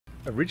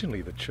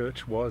Originally the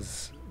church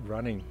was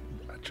running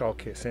a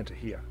childcare centre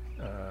here,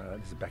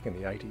 this is back in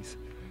the 80s,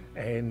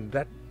 and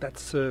that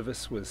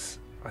service was,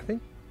 I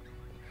think,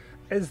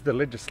 as the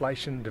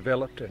legislation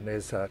developed and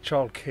as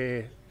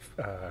childcare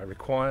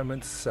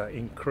requirements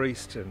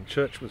increased, and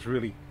church was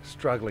really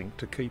struggling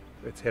to keep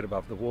its head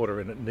above the water,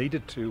 and it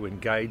needed to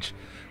engage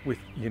with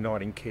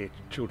UnitingCare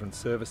Children's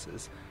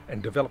Services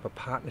and develop a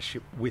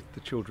partnership with the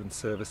Children's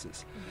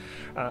Services.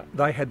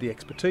 They had the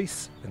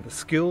expertise and the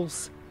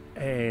skills,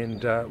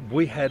 and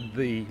we had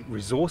the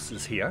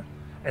resources here,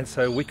 and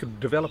so we could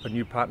develop a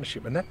new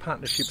partnership, and that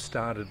partnership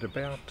started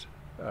about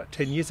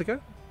 10 years ago,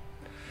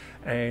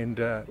 and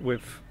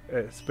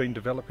it's been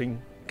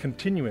developing,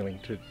 continuing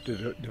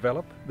to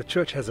develop. The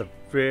church has a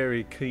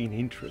very keen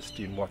interest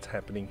in what's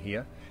happening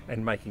here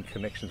and making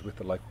connections with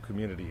the local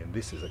community, and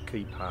this is a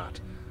key part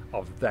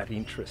of that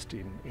interest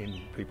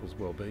in people's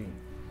well-being.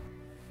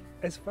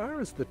 As far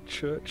as the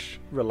church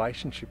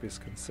relationship is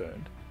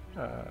concerned,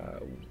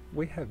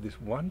 we have this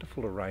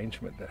wonderful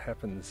arrangement that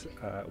happens.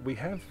 We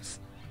have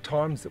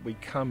times that we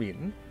come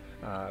in,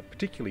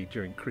 particularly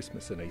during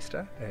Christmas and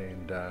Easter,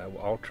 and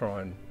I'll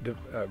try and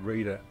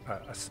read a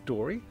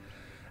story,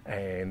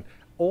 and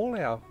all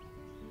our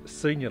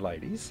senior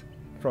ladies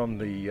from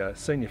the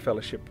Senior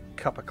Fellowship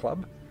Cuppa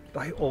Club,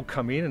 they all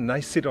come in and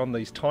they sit on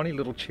these tiny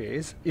little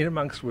chairs in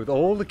amongst with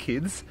all the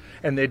kids,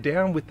 and they're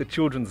down with the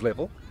children's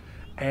level,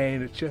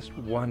 and it's just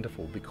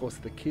wonderful because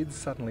the kids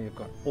suddenly have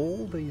got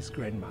all these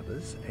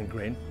grandmothers and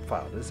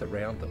grandfathers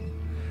around them,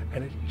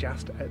 and it's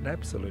just an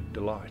absolute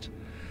delight.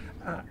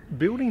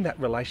 Building that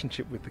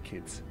relationship with the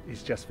kids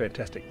is just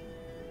fantastic.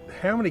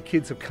 How many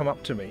kids have come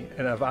up to me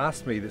and have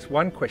asked me this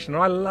one question,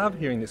 and I love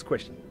hearing this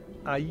question: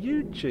 are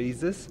you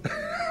Jesus?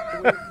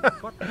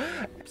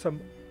 Some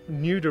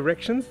new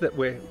directions that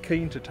we're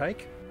keen to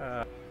take.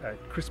 At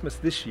Christmas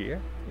this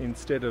year,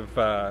 instead of,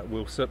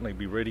 we'll certainly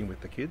be reading with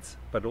the kids,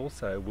 but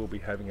also we'll be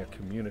having a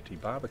community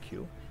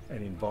barbecue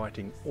and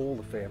inviting all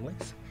the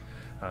families.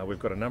 We've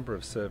got a number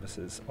of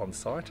services on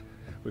site.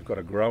 We've got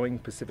a growing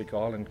Pacific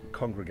Island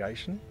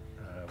congregation.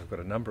 We've got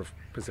a number of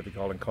Pacific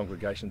Island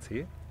congregations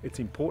here. It's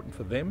important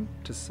for them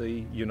to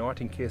see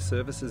UnitingCare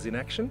services in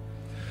action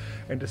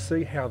and to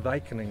see how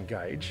they can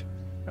engage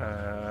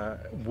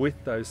with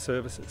those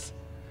services,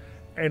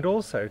 and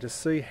also to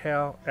see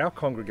how our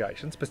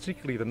congregations,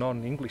 particularly the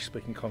non-English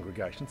speaking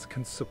congregations,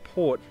 can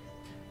support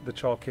the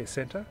childcare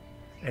centre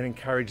and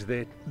encourage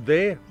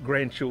their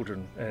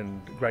grandchildren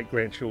and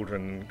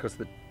great-grandchildren, because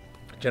the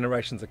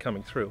generations are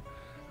coming through,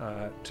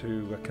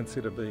 to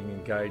consider being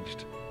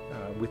engaged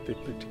with the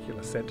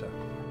particular centre.